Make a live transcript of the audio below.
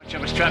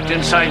trapped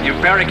inside your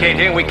barricade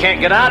here and we can't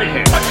get out of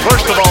here.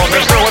 First of all,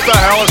 mister, what the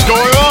hell is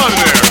going on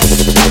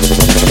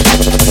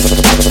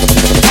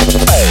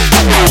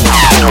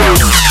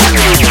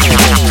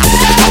there?